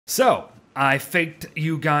So, I faked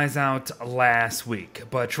you guys out last week,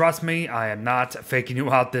 but trust me, I am not faking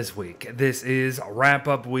you out this week. This is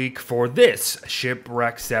wrap-up week for this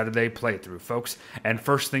Shipwrecked Saturday playthrough, folks. And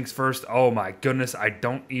first things first, oh my goodness, I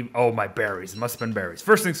don't even... Oh, my berries. It must have been berries.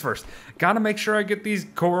 First things first, gotta make sure I get these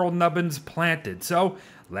coral nubbins planted, so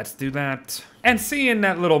let's do that. And seeing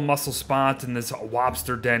that little mussel spot in this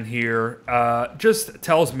lobster den here just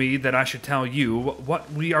tells me that I should tell you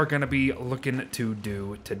what we are going to be looking to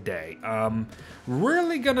do today.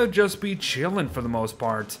 Really going to just be chilling for the most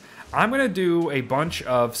part. I'm going to do a bunch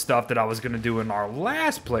of stuff that I was going to do in our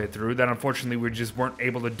last playthrough that unfortunately we just weren't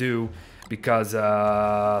able to do because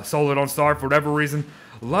Solo Don't Starve, for whatever reason,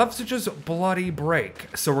 loves to just bloody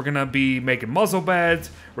break. So we're going to be making muzzle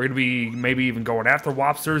beds. We're going to be maybe even going after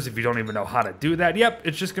lobsters if you don't even know how to do that. Yep,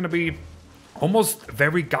 it's just going to be almost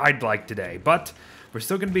very guide-like today. But we're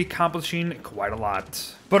still going to be accomplishing quite a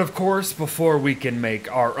lot. But of course, before we can make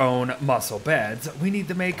our own mussel beds, we need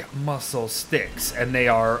to make mussel sticks. And they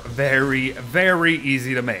are very, very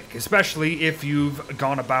easy to make. Especially if you've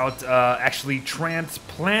gone about actually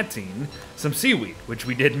transplanting some seaweed, which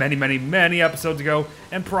we did many episodes ago,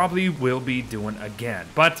 and probably will be doing again.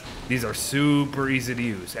 But these are super easy to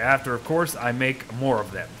use. After, of course, I make more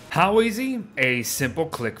of them. How easy? A simple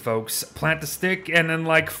click, folks. Plant the stick, and in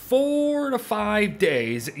like 4 to 5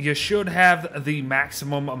 days, you should have the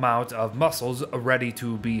maximum amount of mussels ready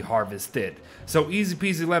to be harvested. So easy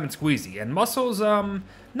peasy lemon squeezy. And mussels,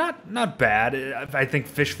 not bad. I think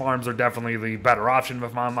fish farms are definitely the better option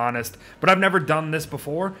if I'm honest. But I've never done this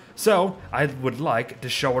before, so I would like to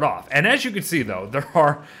show it off. And as you can see though, there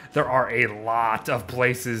are a lot of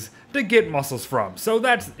places to get mussels from. So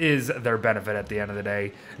that is their benefit at the end of the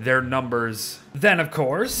day, their numbers. Then of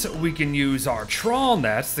course, we can use our trawl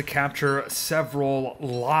nets to capture several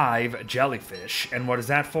live jellyfish. And what is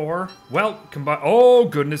that for? Well, oh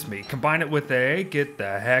goodness me, combine it with a, get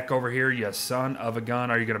the heck over here, you son of a gun.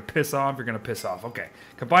 Are you gonna piss off? You're gonna piss off, okay.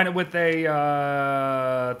 Combine it with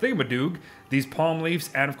a thingamadoog, these palm leaves,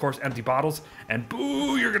 and of course empty bottles, and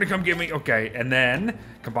boo, you're gonna come get me. Okay, and then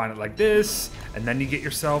combine it like this, and then you get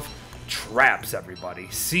yourself traps, everybody.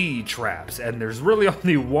 Sea traps. And there's really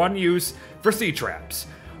only one use for sea traps.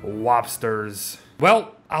 Lobsters.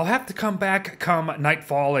 Well, I'll have to come back come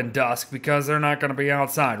nightfall and dusk because they're not going to be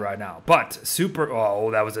outside right now. But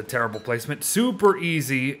oh, that was a terrible placement. Super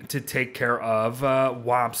easy to take care of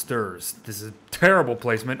lobsters. This is terrible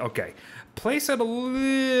placement. Okay. Place it a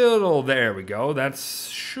little, there we go, that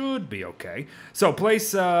should be okay. So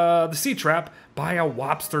place the sea trap by a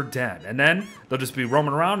lobster den, and then they'll just be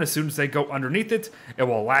roaming around. As soon as they go underneath it, it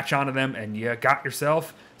will latch onto them, and you got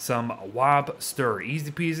yourself some lobster.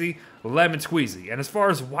 Easy peasy, lemon squeezy. And as far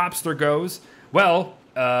as lobster goes, well,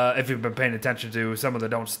 if you've been paying attention to some of the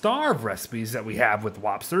Don't Starve recipes that we have with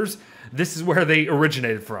lobsters, this is where they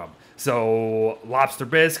originated from. So, lobster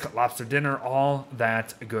bisque, lobster dinner, all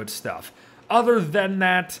that good stuff. Other than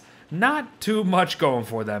that, not too much going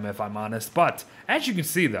for them, if I'm honest. But, as you can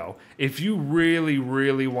see, though, if you really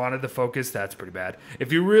wanted to focus, that's pretty bad.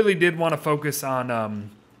 If you really did want to focus on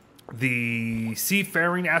the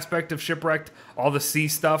seafaring aspect of Shipwrecked, all the sea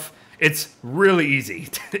stuff, it's really easy.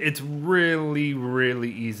 It's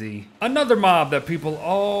really easy. Another mob that people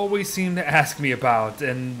always seem to ask me about,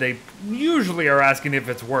 and they usually are asking if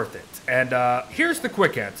it's worth it. And here's the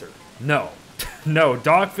quick answer. No. No,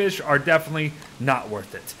 dogfish are definitely not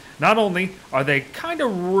worth it. Not only are they kind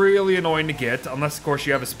of really annoying to get, unless of course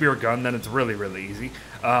you have a spear gun, then it's really easy.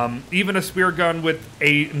 Even a spear gun with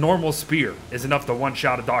a normal spear is enough to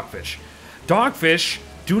one-shot a dogfish. Dogfish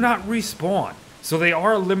do not respawn, so they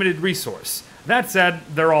are a limited resource. That said,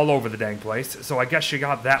 they're all over the dang place, so I guess you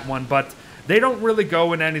got that one, but they don't really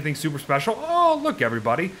go in anything super special. Oh, look,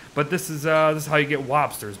 everybody. But this is how you get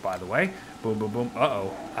lobsters, by the way. Boom, boom, boom.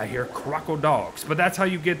 Uh-oh. I hear crocodogs. But that's how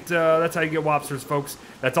you get lobsters, folks.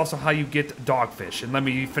 That's also how you get dogfish. And let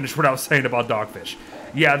me finish what I was saying about dogfish.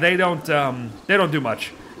 Yeah, they don't do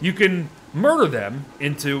much. You can murder them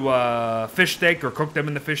into fish steak or cook them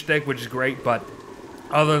in the fish steak, which is great. But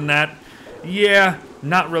other than that, yeah,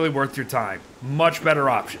 not really worth your time. Much better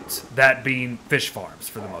options. That being fish farms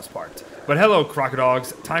for the most part. But hello,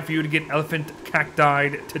 crocodogs. Time for you to get elephant cacti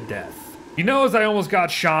to death. You know, as I almost got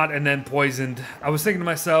shot and then poisoned, I was thinking to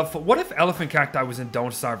myself, what if elephant cacti was in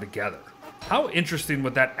Don't Starve together? How interesting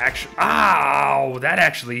would that actually... Ow! That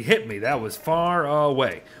actually hit me. That was far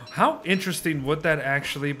away. How interesting would that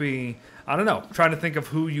actually be? I don't know. I'm trying to think of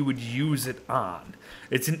who you would use it on.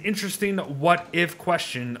 It's an interesting what-if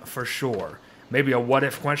question for sure. maybe a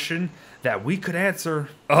what-if question that we could answer.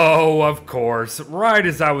 Oh, of course, right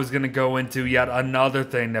as I was going to go into yet another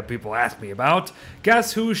thing that people ask me about,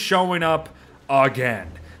 guess who's showing up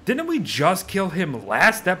again? Didn't we just kill him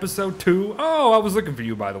last episode too? Oh, I was looking for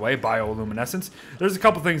you, by the way, bioluminescence. There's a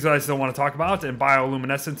couple things that I still want to talk about, and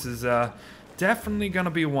bioluminescence is definitely going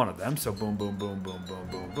to be one of them. So boom, boom, boom, boom, boom,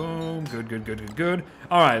 boom, boom. Good, good, good, good, good.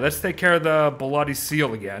 All right, let's take care of the bloody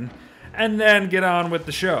seal again, and then get on with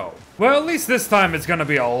the show. Well, at least this time it's going to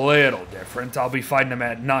be a little different. I'll be fighting him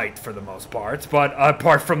at night for the most part. But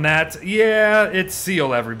apart from that, yeah, it's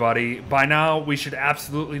Seal, everybody. By now, we should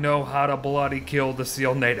absolutely know how to bloody kill the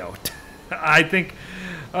Seal NATO. I think,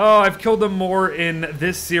 I've killed him more in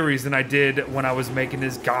this series than I did when I was making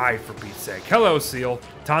his guy, for Pete's sake. Hello, Seal.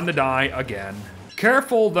 Time to die again.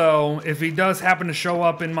 Careful, though, if he does happen to show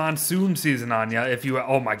up in monsoon season on ya. If you,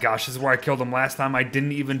 oh my gosh, this is where I killed him last time. I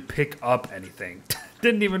didn't even pick up anything.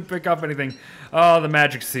 Didn't even pick up anything. Oh, the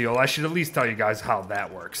magic seal. I should at least tell you guys how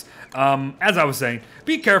that works. As I was saying,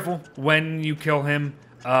 be careful when you kill him,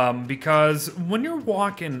 because when you're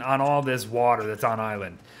walking on all this water that's on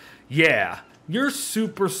island, yeah, you're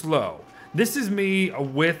super slow. This is me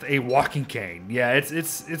with a walking cane. Yeah,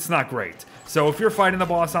 it's not great. So if you're fighting the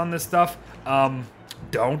boss on this stuff,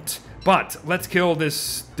 don't. But let's kill this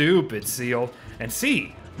stupid seal and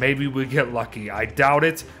see. Maybe we get lucky. I doubt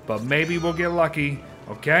it, but maybe we'll get lucky.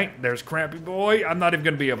 Okay, there's Crappy Boy. I'm not even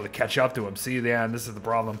going to be able to catch up to him. See, yeah, and this is the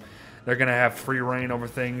problem. They're going to have free reign over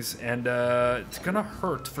things, and it's going to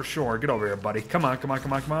hurt for sure. Get over here, buddy. Come on, come on,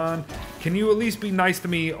 come on, come on. Can you at least be nice to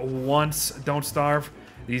me once? Don't starve.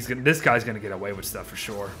 This guy's going to get away with stuff for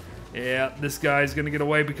sure. Yeah, this guy's going to get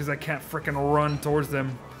away because I can't freaking run towards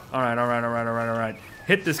them. All right, all right, all right, all right, all right.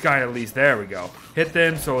 Hit this guy at least. There we go. Hit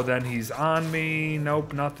them, so then he's on me.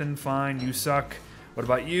 Nope, nothing. Fine, you suck. What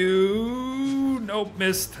about you? Nope,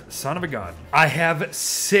 missed. Son of a gun. I have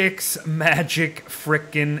 6 magic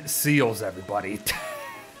frickin' seals, everybody.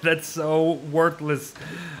 That's so worthless.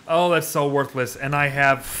 Oh, that's so worthless. And I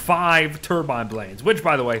have 5 turbine blades, which,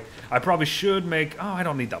 by the way, I probably should make. Oh, I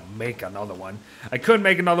don't need to make another one. I could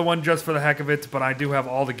make another one just for the heck of it, but I do have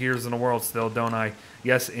all the gears in the world still, don't I?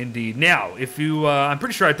 Yes, indeed. Now, if you, I'm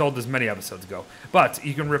pretty sure I told this many episodes ago, but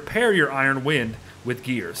you can repair your Iron Wind with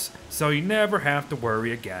gears, so you never have to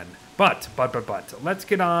worry again. But, let's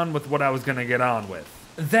get on with what I was going to get on with.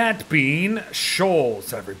 That being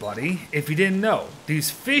shoals, everybody. If you didn't know,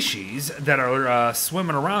 these fishies that are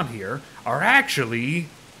swimming around here are actually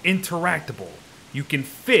interactable. You can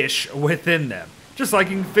fish within them, just like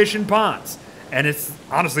you can fish in ponds. And it's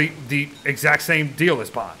honestly the exact same deal as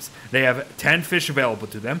ponds. They have 10 fish available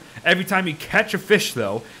to them. Every time you catch a fish,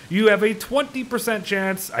 though, you have a 20%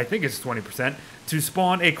 chance, I think it's 20%, to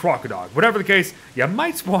spawn a crocodile. Whatever the case, you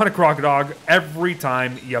might spawn a crocodile every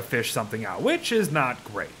time you fish something out, which is not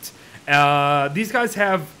great. These guys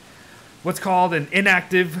have what's called an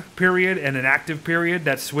inactive period and an active period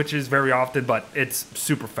that switches very often, but it's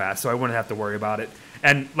super fast, so I wouldn't have to worry about it.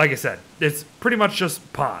 And like I said, it's pretty much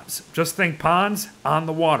just ponds. Just think ponds on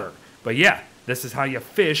the water. But yeah, this is how you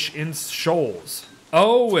fish in shoals.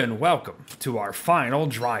 Oh, and welcome to our final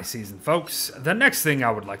dry season, folks. The next thing I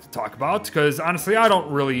would like to talk about, because honestly, I don't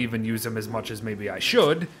really even use them as much as maybe I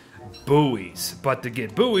should, buoys. But to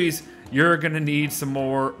get buoys, you're going to need some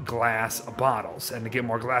more glass bottles. And to get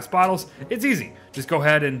more glass bottles, it's easy. Just go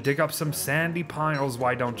ahead and dig up some sandy piles,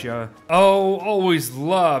 why don't you? Oh, always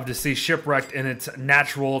love to see Shipwrecked in its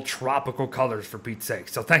natural tropical colors, for Pete's sake.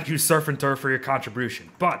 So thank you, Surf and Turf, for your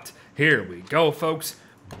contribution. But here we go, folks.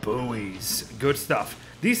 Buoys. Good stuff.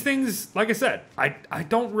 These things, like I said, I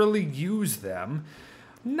don't really use them.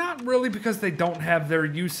 Not really because they don't have their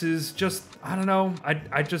uses, just, I don't know,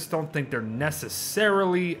 I just don't think they're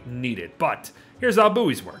necessarily needed. But here's how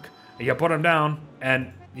buoys work. You put them down,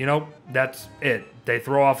 and, you know, that's it. They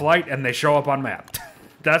throw off light, and they show up on map.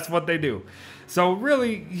 That's what they do. So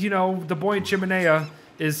really, you know, the buoyant chimenea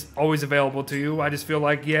is always available to you. I just feel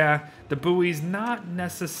like, yeah, the buoy's not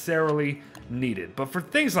necessarily needed. But for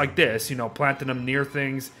things like this, you know, planting them near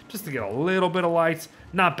things, just to get a little bit of lights,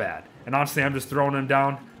 not bad. And honestly, I'm just throwing them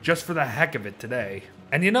down just for the heck of it today.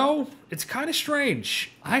 And you know, it's kind of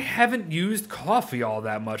strange. I haven't used coffee all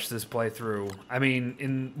that much this playthrough. I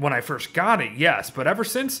mean, when I first got it, yes, but ever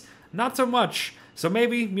since, not so much. So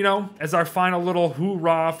maybe, you know, as our final little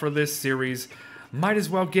hoorah for this series, might as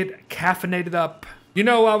well get caffeinated up. You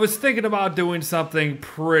know, I was thinking about doing something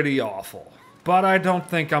pretty awful, but I don't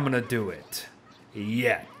think I'm gonna do it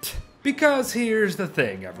yet. Because here's the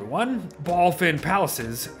thing, everyone. Ballfin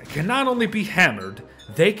palaces can not only be hammered,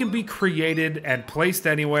 they can be created and placed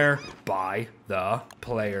anywhere by the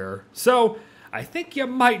player. So, I think you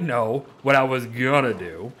might know what I was gonna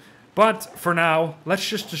do. But for now, let's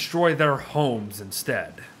just destroy their homes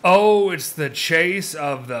instead. Oh, it's the chase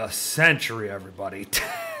of the century, everybody.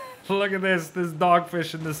 Look at this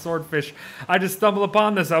dogfish and this swordfish. I just stumbled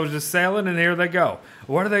upon this. I was just sailing and here they go.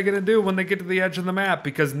 What are they going to do when they get to the edge of the map?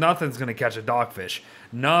 Because nothing's going to catch a dogfish.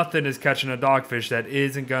 Nothing is catching a dogfish that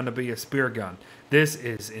isn't going to be a spear gun. This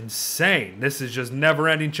is insane. This is just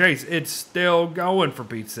never-ending chase. It's still going, for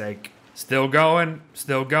Pete's sake. Still going,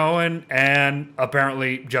 and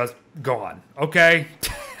apparently just gone. Okay?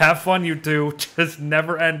 Have fun, you two. Just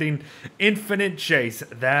never-ending, infinite chase.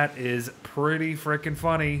 That is pretty freaking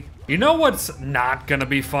funny. You know what's not gonna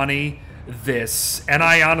be funny? This. And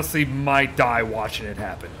I honestly might die watching it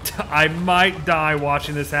happen. I might die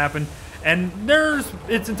watching this happen. And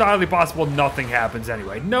it's entirely possible nothing happens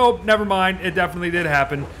anyway. Nope, never mind. It definitely did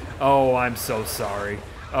happen. Oh, I'm so sorry.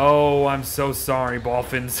 Oh, I'm so sorry,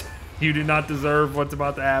 Dolphins. You do not deserve what's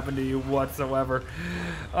about to happen to you whatsoever.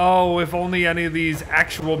 Oh, if only any of these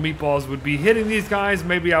actual meatballs would be hitting these guys,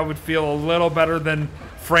 maybe I would feel a little better than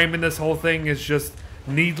framing this whole thing as just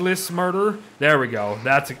needless murder. There we go.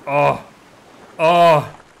 That's... Oh,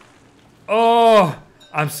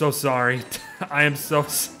 I'm so sorry. I am so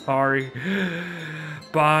sorry.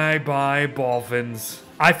 Bye-bye, Dolphins.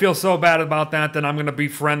 I feel so bad about that I'm going to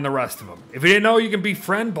befriend the rest of them. If you didn't know, you can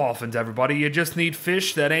befriend dolphins, everybody. You just need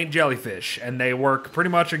fish that ain't jellyfish. And they work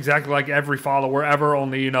pretty much exactly like every follower ever,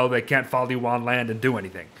 only, you know, they can't follow you on land and do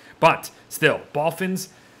anything. But still, dolphins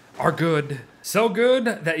are good. So good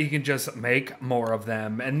that you can just make more of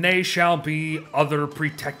them. And they shall be other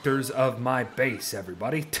protectors of my base,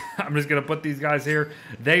 everybody. I'm just going to put these guys here.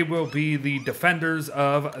 They will be the defenders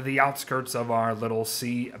of the outskirts of our little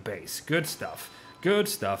sea base. Good stuff. Good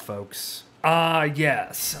stuff, folks.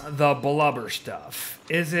 Yes, the blubber stuff.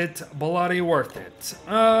 Is it bloody worth it?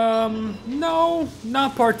 No,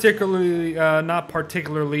 not particularly,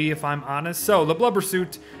 if I'm honest. So, the blubber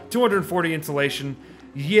suit, 240 insulation.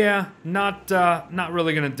 Yeah, not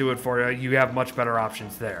really gonna do it for you. You have much better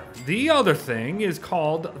options there. The other thing is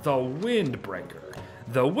called the windbreaker.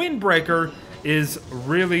 The windbreaker is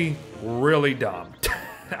really, really dumb.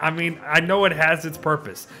 I mean, I know it has its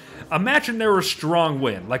purpose. Imagine there was strong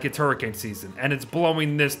wind, like it's hurricane season, and it's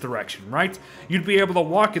blowing this direction, right? You'd be able to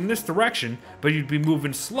walk in this direction, but you'd be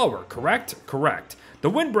moving slower, correct? Correct. The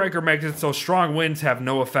windbreaker makes it so strong winds have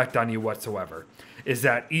no effect on you whatsoever. Is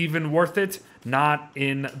that even worth it? Not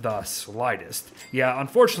in the slightest. Yeah,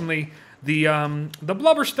 unfortunately, the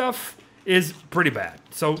blubber stuff is pretty bad.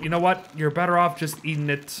 So, you know what? You're better off just eating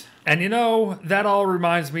it. And you know, that all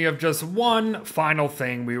reminds me of just one final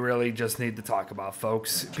thing we really just need to talk about,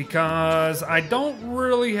 folks, because I don't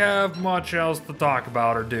really have much else to talk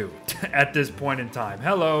about or do at this point in time.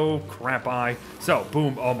 Hello, Cramp Eye. So,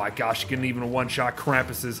 boom. Oh my gosh, you can even one-shot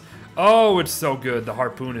Krampuses. Oh, it's so good. The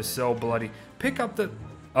harpoon is so bloody. Pick up the...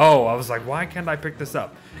 Oh, I was like, why can't I pick this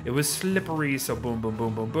up? It was slippery, so boom, boom,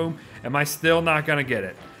 boom, boom, boom. Am I still not gonna get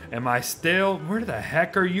it? Am I still... Where the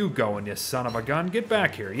heck are you going, you son of a gun? Get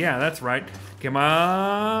back here. Yeah, that's right. Come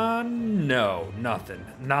on. No, nothing.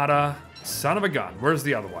 Not a son of a gun. Where's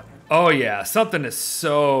the other one? Oh, yeah. Something is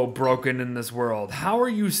so broken in this world. How are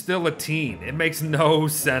you still a teen? It makes no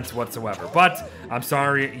sense whatsoever. But I'm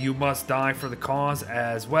sorry. You must die for the cause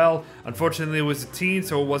as well. Unfortunately, it was a teen,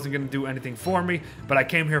 so it wasn't going to do anything for me. But I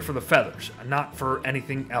came here for the feathers, not for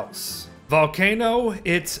anything else. Volcano,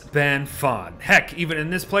 it's been fun. Heck, even in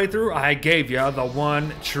this playthrough, I gave you the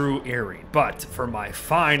one true earring. But for my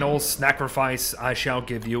final sacrifice, I shall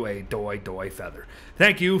give you a doi feather.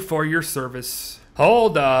 Thank you for your service.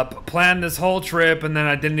 Hold up, planned this whole trip and then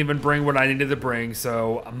I didn't even bring what I needed to bring,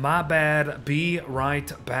 so my bad, be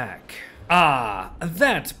right back. Ah,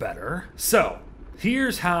 that's better. So,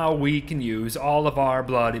 here's how we can use all of our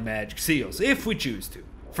bloody magic seals, if we choose to.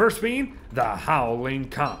 First being the Howling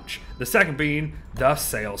Conch. The second being the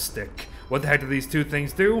Sail Stick. What the heck do these two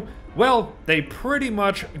things do? Well, they pretty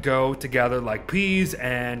much go together like peas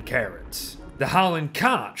and carrots. The Howling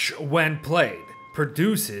Conch, when played,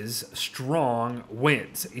 produces strong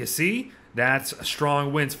winds. You see? That's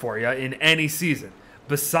strong winds for you in any season.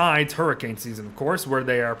 Besides hurricane season, of course, where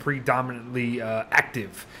they are predominantly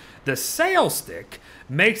active. The Sail Stick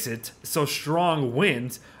makes it so strong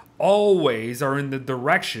winds always are in the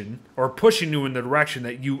direction, or pushing you in the direction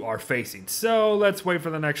that you are facing. So let's wait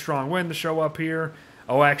for the next strong wind to show up here.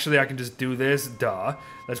 Oh, actually, I can just do this. Duh.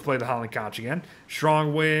 Let's play the Howling Conch again.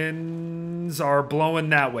 Strong winds are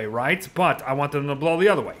blowing that way, right? But I want them to blow the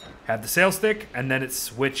other way. Have the sail stick, and then it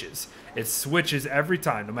switches. It switches every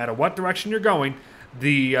time. No matter what direction you're going,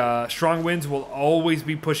 the strong winds will always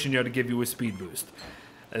be pushing you to give you a speed boost.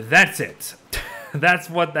 That's it. That's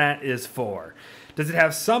what that is for. Does it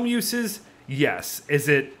have some uses? Yes. Is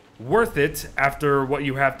it worth it after what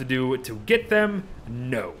you have to do to get them?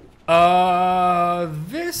 No.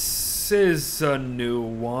 This is a new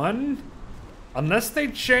one. Unless they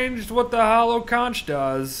changed what the hollow conch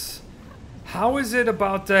does. How is it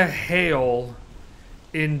about to hail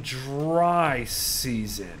in dry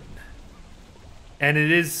season? And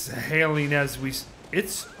it is hailing as we...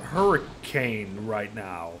 It's hurricane right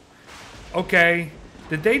now. Okay.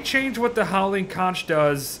 Did they change what the howling conch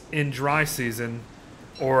does in dry season?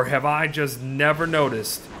 Or have I just never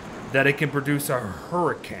noticed that it can produce a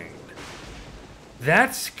hurricane?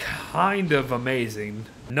 That's kind of amazing.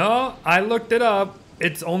 No, I looked it up.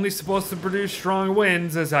 It's only supposed to produce strong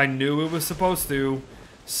winds, as I knew it was supposed to.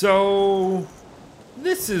 So,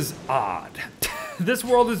 this is odd. This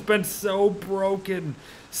world has been so broken,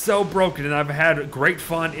 and I've had great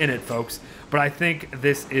fun in it, folks. But I think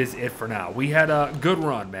this is it for now. We had a good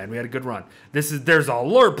run, man. We had a good run. There's a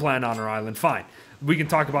lure plant on our island. Fine. We can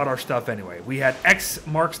talk about our stuff anyway. We had X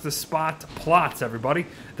marks the spot plots, everybody,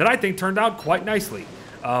 that I think turned out quite nicely.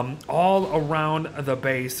 All around the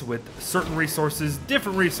base with certain resources,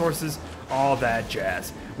 different resources, all that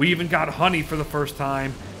jazz. We even got honey for the first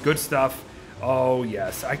time. Good stuff. Oh,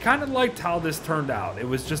 yes. I kind of liked how this turned out. It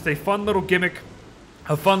was just a fun little gimmick,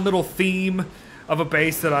 a fun little theme of a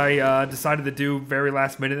base that I decided to do very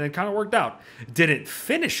last minute, and it kind of worked out. Didn't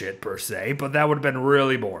finish it, per se, but that would have been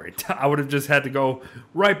really boring. I would have just had to go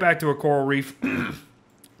right back to a coral reef,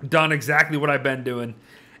 done exactly what I've been doing,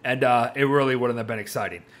 and it really wouldn't have been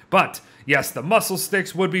exciting. But, yes, the mussel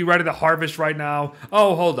sticks would be ready to harvest right now.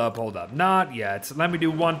 Oh, hold up. Not yet. Let me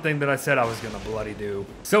do one thing that I said I was going to bloody do.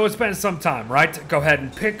 So it's been some time, right? Go ahead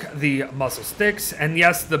and pick the mussel sticks. And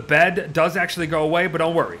yes, the bed does actually go away, but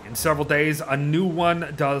don't worry. In several days, a new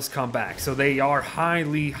one does come back. So they are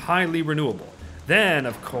highly, highly renewable. Then,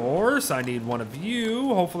 of course, I need one of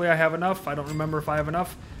you. Hopefully I have enough. I don't remember if I have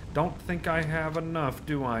enough. Don't think I have enough,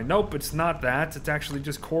 do I? Nope, it's not that. It's actually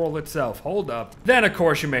just coral itself. Hold up. Then, of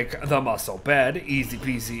course, you make the mussel bed. Easy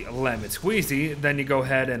peasy, lemon squeezy. Then you go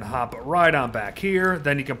ahead and hop right on back here.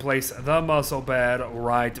 Then you can place the mussel bed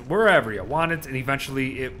right wherever you want it. And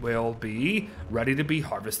eventually it will be ready to be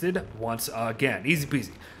harvested once again. Easy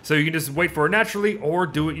peasy. So you can just wait for it naturally or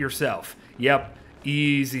do it yourself. Yep,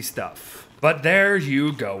 easy stuff. But there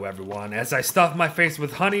you go, everyone. As I stuff my face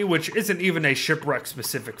with honey, which isn't even a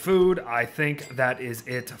shipwreck-specific food, I think that is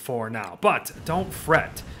it for now. But don't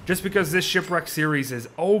fret. Just because this Shipwreck series is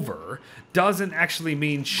over doesn't actually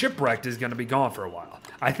mean Shipwrecked is going to be gone for a while.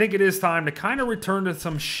 I think it is time to kind of return to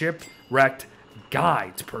some Shipwrecked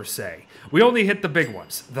guides, per se. We only hit the big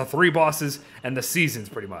ones, the 3 bosses and the seasons,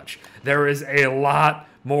 pretty much. There is a lot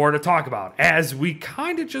more to talk about, as we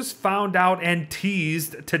kind of just found out and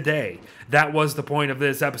teased today. That was the point of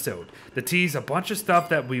this episode, to tease a bunch of stuff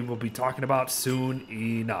that we will be talking about soon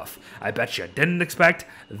enough. I bet you didn't expect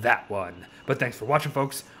that one. But thanks for watching,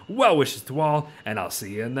 folks. Well wishes to all, and I'll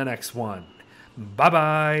see you in the next one.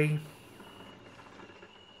 Bye-bye.